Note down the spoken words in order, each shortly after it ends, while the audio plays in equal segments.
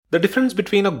The difference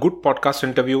between a good podcast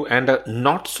interview and a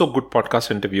not so good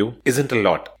podcast interview isn't a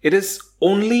lot. It is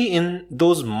only in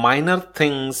those minor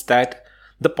things that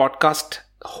the podcast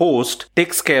host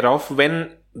takes care of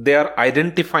when they are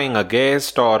identifying a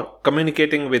guest or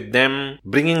communicating with them,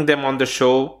 bringing them on the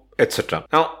show, etc.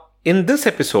 Now, in this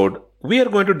episode, we are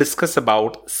going to discuss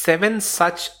about 7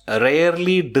 such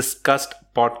rarely discussed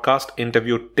podcast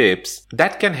interview tips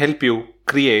that can help you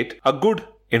create a good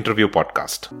interview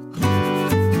podcast.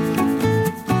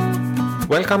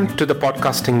 Welcome to the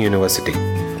Podcasting University.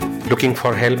 Looking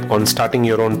for help on starting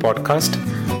your own podcast?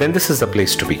 Then this is the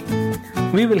place to be.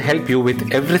 We will help you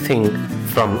with everything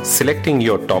from selecting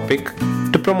your topic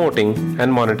to promoting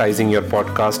and monetizing your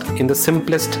podcast in the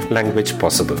simplest language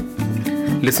possible.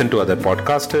 Listen to other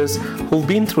podcasters who've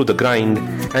been through the grind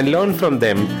and learn from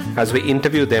them as we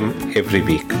interview them every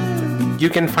week. You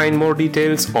can find more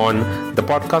details on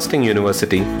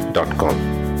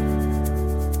thepodcastinguniversity.com.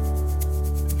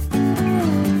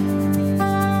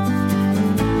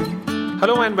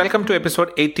 Hello and welcome to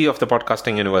episode 80 of the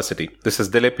Podcasting University. This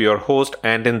is Dilip, your host,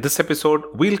 and in this episode,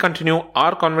 we'll continue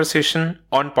our conversation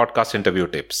on podcast interview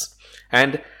tips.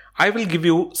 And I will give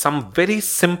you some very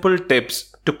simple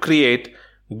tips to create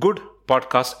good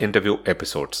podcast interview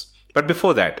episodes. But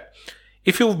before that,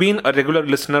 if you've been a regular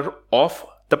listener of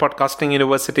the Podcasting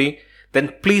University,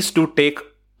 then please do take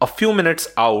a few minutes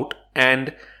out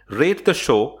and rate the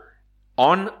show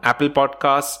on Apple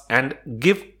Podcasts and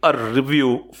give a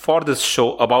review for this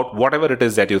show about whatever it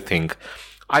is that you think.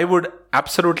 I would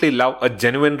absolutely love a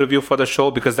genuine review for the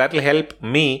show because that will help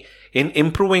me in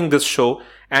improving this show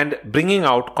and bringing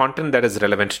out content that is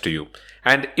relevant to you.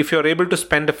 And if you're able to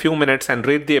spend a few minutes and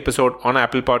rate the episode on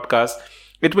Apple Podcasts,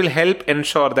 it will help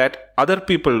ensure that other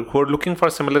people who are looking for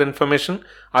similar information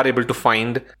are able to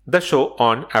find the show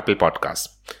on Apple Podcasts.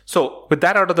 So with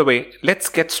that out of the way, let's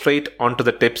get straight onto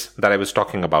the tips that I was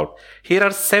talking about. Here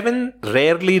are 7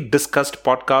 rarely discussed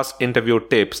podcast interview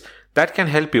tips that can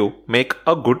help you make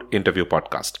a good interview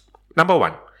podcast. Number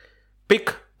 1,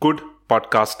 pick good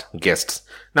podcast guests.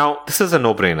 Now, this is a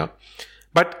no-brainer.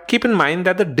 But keep in mind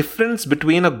that the difference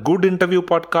between a good interview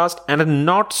podcast and a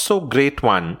not so great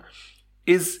one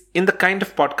is in the kind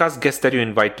of podcast guest that you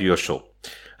invite to your show.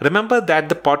 Remember that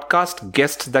the podcast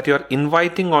guests that you're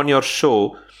inviting on your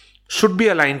show should be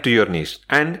aligned to your niche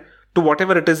and to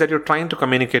whatever it is that you're trying to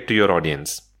communicate to your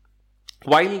audience.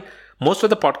 While most of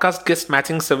the podcast guest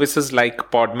matching services like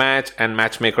Podmatch and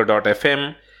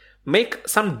Matchmaker.fm make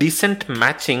some decent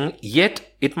matching,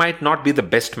 yet it might not be the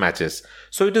best matches.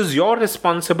 So it is your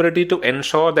responsibility to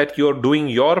ensure that you're doing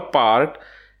your part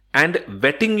and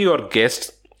vetting your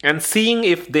guests and seeing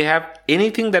if they have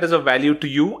anything that is of value to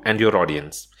you and your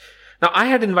audience. Now, I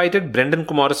had invited Brendan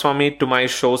Kumaraswamy to my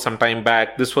show some time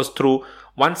back. This was through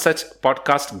one such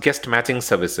podcast guest matching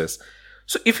services.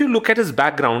 So if you look at his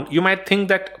background, you might think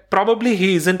that probably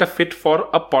he isn't a fit for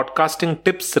a podcasting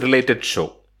tips related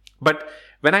show. But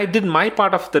when I did my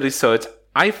part of the research,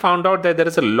 I found out that there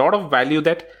is a lot of value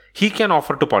that he can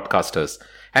offer to podcasters.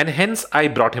 And hence I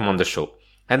brought him on the show.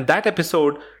 And that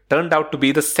episode turned out to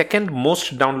be the second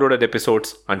most downloaded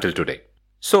episodes until today.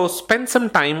 So spend some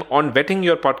time on vetting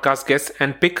your podcast guests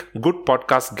and pick good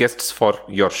podcast guests for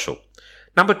your show.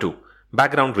 Number 2,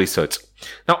 background research.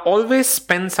 Now always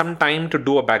spend some time to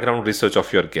do a background research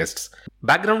of your guests.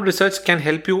 Background research can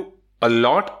help you a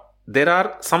lot. There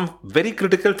are some very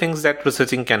critical things that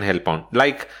researching can help on.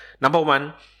 Like number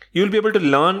 1, you'll be able to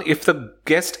learn if the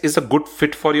guest is a good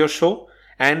fit for your show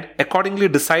and accordingly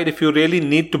decide if you really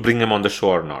need to bring him on the show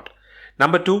or not.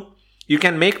 Number 2, you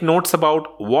can make notes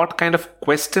about what kind of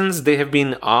questions they have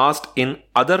been asked in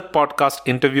other podcast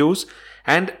interviews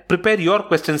and prepare your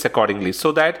questions accordingly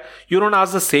so that you don't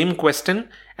ask the same question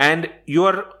and you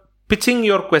are pitching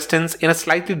your questions in a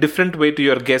slightly different way to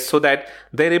your guests so that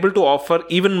they're able to offer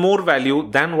even more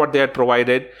value than what they had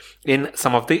provided in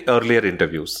some of the earlier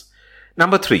interviews.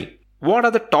 Number 3, what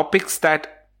are the topics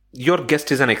that your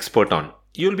guest is an expert on?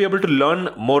 You'll be able to learn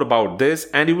more about this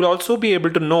and you will also be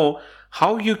able to know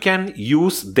how you can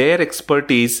use their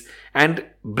expertise and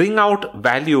bring out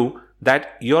value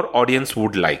that your audience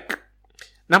would like.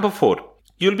 Number 4,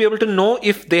 you'll be able to know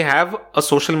if they have a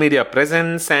social media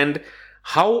presence and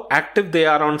how active they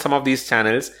are on some of these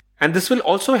channels. And this will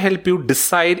also help you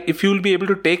decide if you'll be able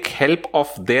to take help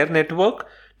of their network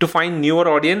to find newer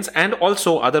audience and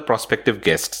also other prospective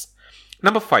guests.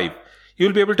 Number 5,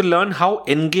 you'll be able to learn how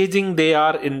engaging they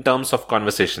are in terms of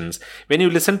conversations. When you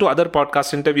listen to other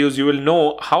podcast interviews, you will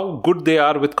know how good they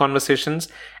are with conversations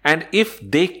and if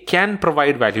they can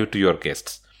provide value to your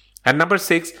guests. And number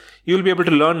 6, you'll be able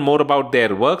to learn more about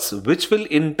their works, which will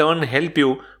in turn help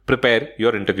you prepare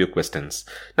your interview questions.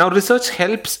 Now, research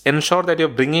helps ensure that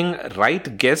you're bringing right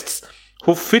guests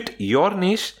who fit your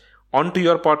niche onto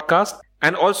your podcast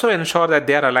and also ensure that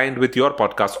they are aligned with your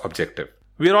podcast objective.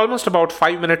 We're almost about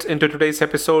 5 minutes into today's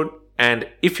episode, and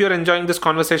if you're enjoying this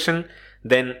conversation,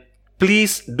 then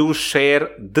please do share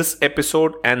this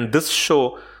episode and this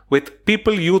show with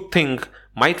people you think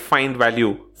might find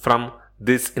value from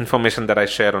this information that I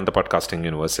share on the Podcasting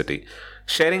University.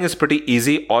 Sharing is pretty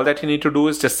easy. All that you need to do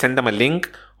is just send them a link,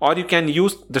 or you can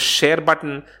use the share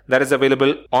button that is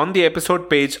available on the episode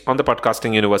page on the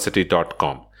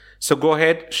podcastinguniversity.com. So go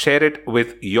ahead, share it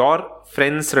with your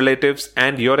friends, relatives,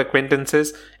 and your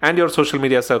acquaintances and your social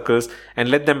media circles, and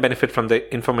let them benefit from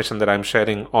the information that I'm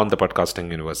sharing on the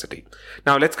Podcasting University.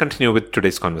 Now let's continue with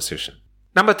today's conversation.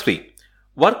 Number 3,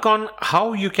 work on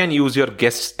how you can use your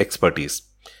guest's expertise.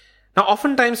 Now,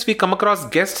 oftentimes we come across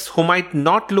guests who might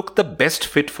not look the best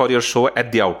fit for your show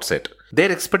at the outset. Their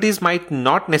expertise might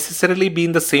not necessarily be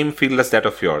in the same field as that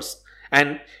of yours.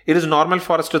 And it is normal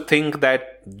for us to think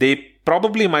that they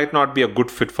probably might not be a good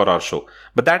fit for our show.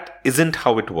 But that isn't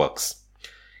how it works.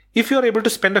 If you're able to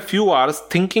spend a few hours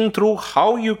thinking through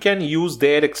how you can use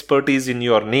their expertise in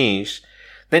your niche,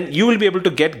 then you will be able to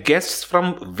get guests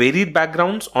from varied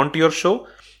backgrounds onto your show,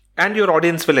 and your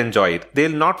audience will enjoy it.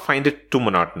 They'll not find it too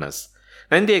monotonous.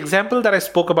 Now, in the example that I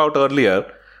spoke about earlier,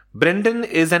 Brendan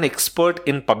is an expert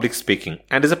in public speaking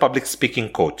and is a public speaking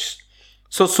coach.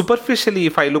 So superficially,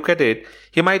 if I look at it,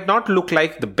 he might not look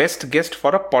like the best guest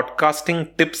for a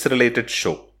podcasting tips related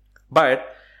show. But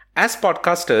as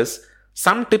podcasters,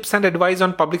 some tips and advice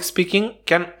on public speaking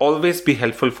can always be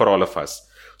helpful for all of us.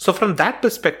 So from that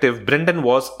perspective, Brendan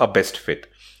was a best fit.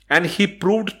 And he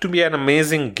proved to be an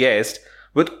amazing guest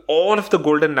with all of the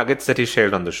golden nuggets that he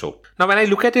shared on the show. Now, when I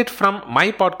look at it from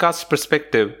my podcast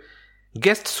perspective,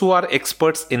 guests who are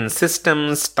experts in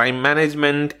systems, time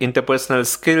management, interpersonal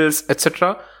skills,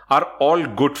 etc. are all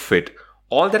good fit.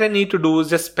 All that I need to do is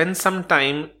just spend some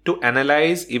time to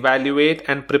analyze, evaluate,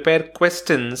 and prepare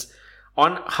questions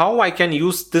on how I can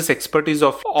use this expertise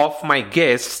of my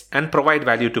guests and provide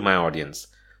value to my audience.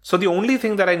 So the only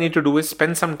thing that I need to do is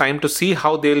spend some time to see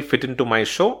how they'll fit into my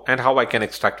show and how I can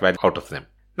extract value out of them.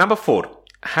 Number 4,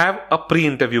 have a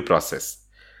pre-interview process.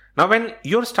 Now, when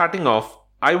you're starting off,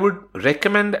 I would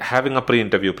recommend having a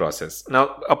pre-interview process.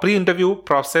 Now, a pre-interview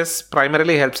process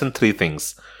primarily helps in 3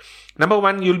 things. Number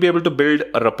 1, you'll be able to build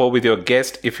a rapport with your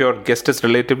guest if your guest is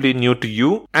relatively new to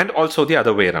you, and also the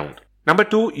other way around. Number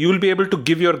 2, you will be able to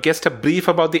give your guest a brief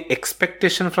about the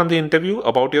expectation from the interview,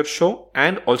 about your show,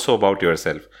 and also about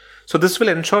yourself. So this will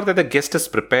ensure that the guest is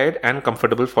prepared and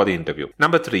comfortable for the interview.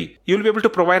 Number 3, you will be able to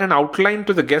provide an outline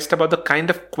to the guest about the kind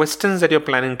of questions that you're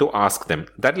planning to ask them.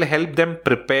 That will help them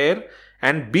prepare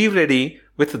and be ready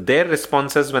with their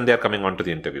responses when they're coming onto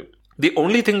the interview. The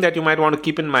only thing that you might want to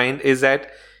keep in mind is that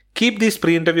keep these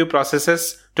pre-interview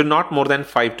processes to not more than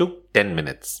 5 to 10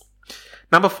 minutes.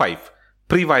 Number 5,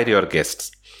 pre-wire your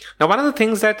guests. Now, one of the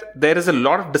things that there is a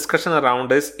lot of discussion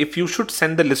around is if you should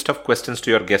send the list of questions to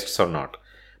your guests or not.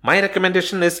 My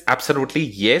recommendation is absolutely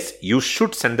yes, you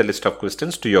should send the list of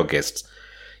questions to your guests.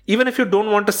 Even if you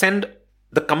don't want to send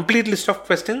the complete list of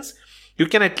questions, you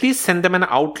can at least send them an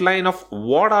outline of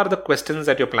what are the questions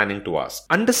that you're planning to ask.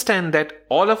 Understand that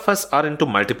all of us are into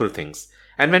multiple things.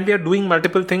 And when we are doing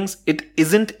multiple things, it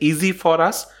isn't easy for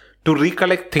us to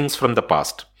recollect things from the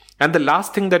past. And the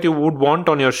last thing that you would want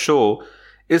on your show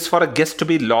is for a guest to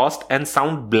be lost and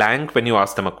sound blank when you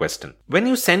ask them a question. When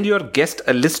you send your guest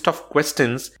a list of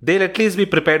questions, they'll at least be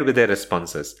prepared with their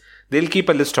responses. They'll keep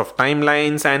a list of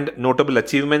timelines and notable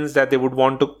achievements that they would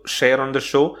want to share on the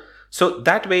show. So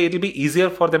that way it'll be easier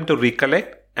for them to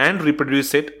recollect and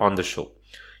reproduce it on the show.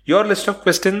 Your list of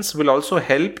questions will also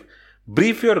help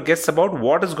brief your guests about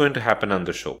what is going to happen on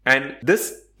the show. And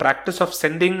this practice of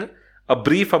sending a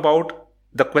brief about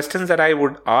the questions that I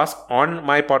would ask on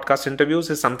my podcast interviews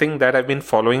is something that I've been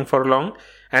following for long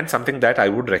and something that I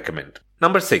would recommend.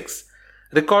 Number 6,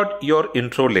 record your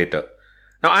intro later.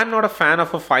 Now, I'm not a fan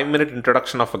of a 5-minute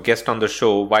introduction of a guest on the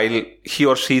show while he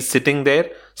or she is sitting there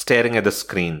staring at the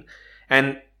screen.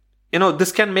 And,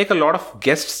 this can make a lot of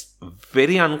guests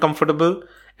very uncomfortable,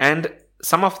 and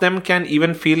some of them can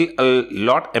even feel a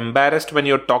lot embarrassed when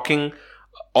you're talking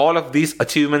all of these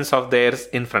achievements of theirs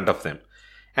in front of them.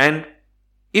 And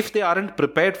if they aren't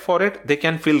prepared for it, they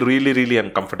can feel really, really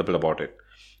uncomfortable about it.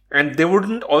 And they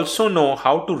wouldn't also know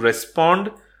how to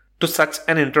respond to such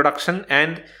an introduction,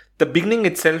 and the beginning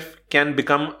itself can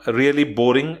become really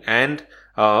boring and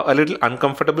a little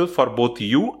uncomfortable for both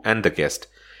you and the guest.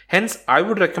 Hence, I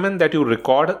would recommend that you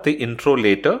record the intro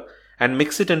later and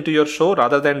mix it into your show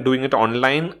rather than doing it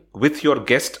online with your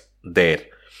guest there.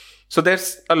 So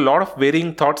there's a lot of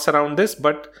varying thoughts around this,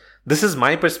 but this is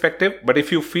my perspective. But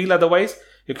if you feel otherwise,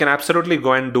 you can absolutely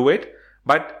go and do it.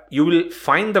 But you will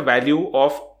find the value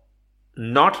of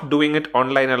not doing it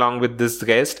online along with this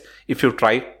guest if you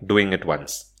try doing it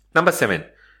once. Number 7,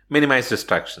 minimize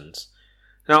distractions.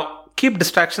 Now, keep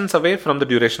distractions away from the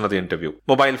duration of the interview.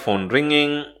 Mobile phone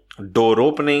ringing, door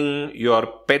opening, your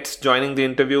pets joining the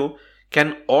interview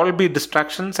can all be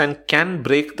distractions and can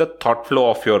break the thought flow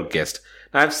of your guest.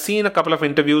 Now, I've seen a couple of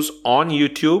interviews on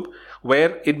YouTube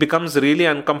where it becomes really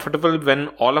uncomfortable when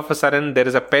all of a sudden there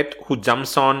is a pet who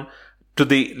jumps on to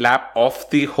the lap of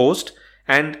the host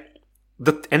and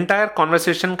the entire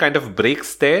conversation kind of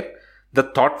breaks there. The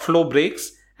thought flow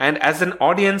breaks. And as an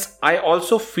audience, I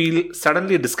also feel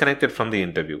suddenly disconnected from the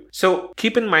interview. So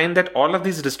keep in mind that all of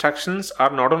these distractions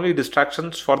are not only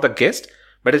distractions for the guest,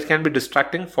 but it can be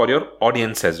distracting for your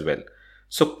audience as well.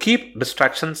 So keep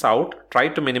distractions out. Try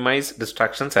to minimize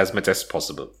distractions as much as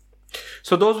possible.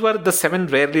 So those were the 7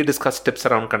 rarely discussed tips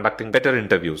around conducting better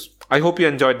interviews. I hope you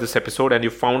enjoyed this episode and you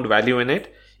found value in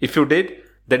it. If you did,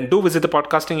 then do visit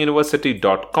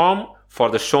thepodcastinguniversity.com for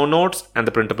the show notes and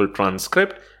the printable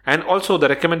transcript and also the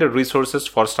recommended resources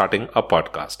for starting a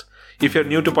podcast. If you're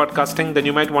new to podcasting, then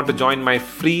you might want to join my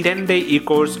free 10-day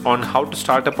e-course on how to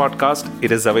start a podcast.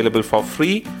 It is available for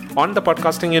free on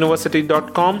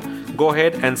thepodcastinguniversity.com. Go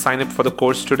ahead and sign up for the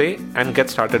course today and get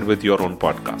started with your own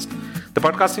podcast. The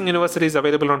Podcasting University is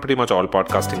available on pretty much all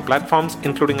podcasting platforms,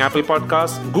 including Apple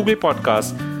Podcasts, Google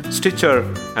Podcasts, Stitcher,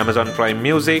 Amazon Prime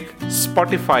Music,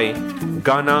 Spotify,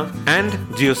 Gaana, and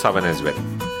JioSaavn as well.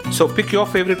 So pick your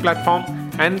favorite platform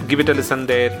and give it a listen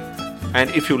there. And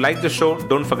if you like the show,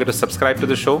 don't forget to subscribe to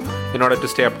the show in order to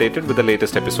stay updated with the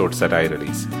latest episodes that I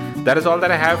release. That is all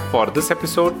that I have for this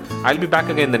episode. I'll be back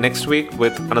again the next week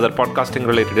with another podcasting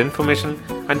related information.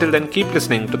 Until then, keep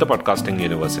listening to the Podcasting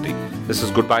University. This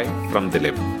is goodbye from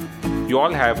Dilip. You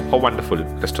all have a wonderful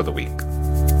rest of the week.